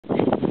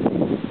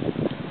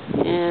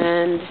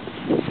and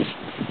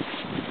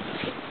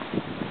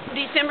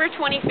December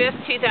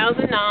 25th,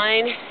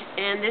 2009,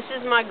 and this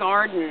is my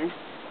garden.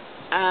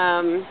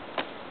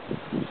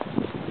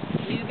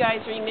 You guys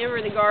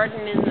remember the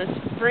garden in the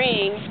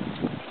spring.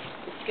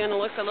 It's going to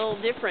look a little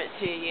different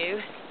to you.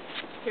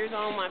 Here's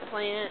all my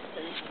plants,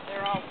 and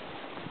they're all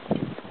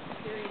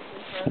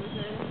seriously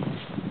frozen.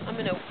 I'm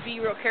going to be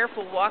real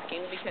careful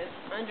walking because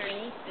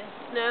underneath the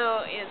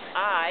snow is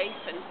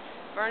ice, and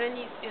Vernon,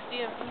 he's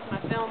my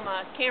film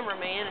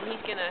cameraman, and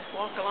he's going to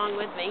walk along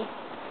with me.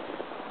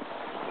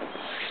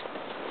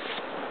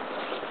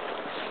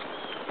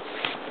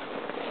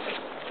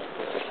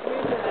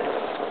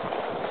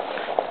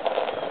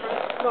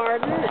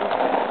 Garden, and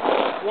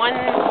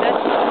that's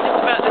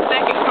about the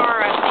second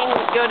car I've seen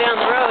go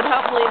down the road.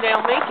 Hopefully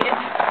they'll make it.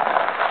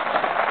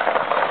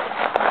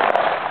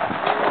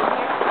 And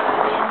here's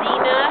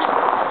Andina,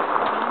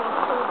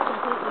 almost pulled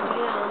completely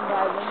down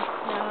by the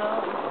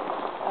snow.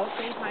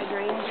 Okay,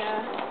 hydrangea,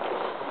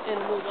 and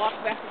we'll walk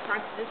back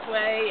across this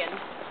way and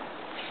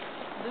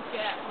look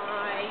at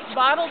my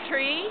bottle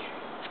tree.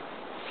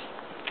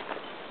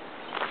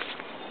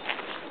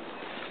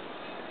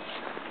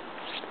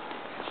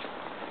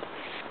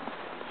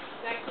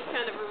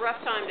 Kind of a rough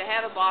time to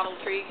have a bottle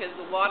tree because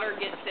the water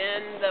gets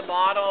in the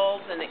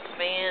bottles and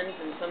expands,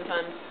 and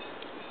sometimes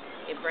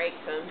it breaks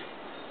them.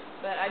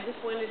 But I just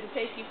wanted to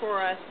take you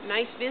for a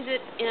nice visit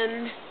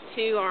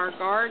into our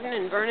garden,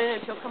 and Vernon,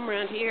 if you'll come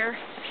around here,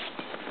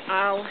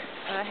 I'll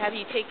have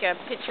you take a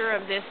picture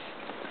of this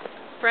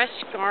fresh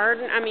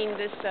garden,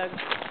 this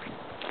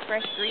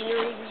fresh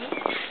greenery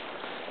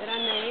that I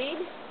made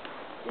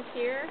this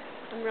year.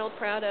 I'm real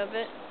proud of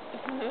it.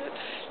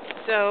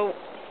 So,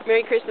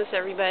 Merry Christmas,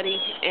 everybody,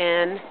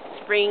 and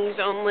spring's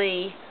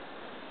only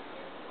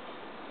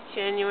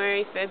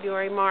January,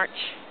 February, March.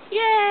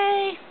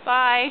 Yay!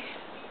 Bye!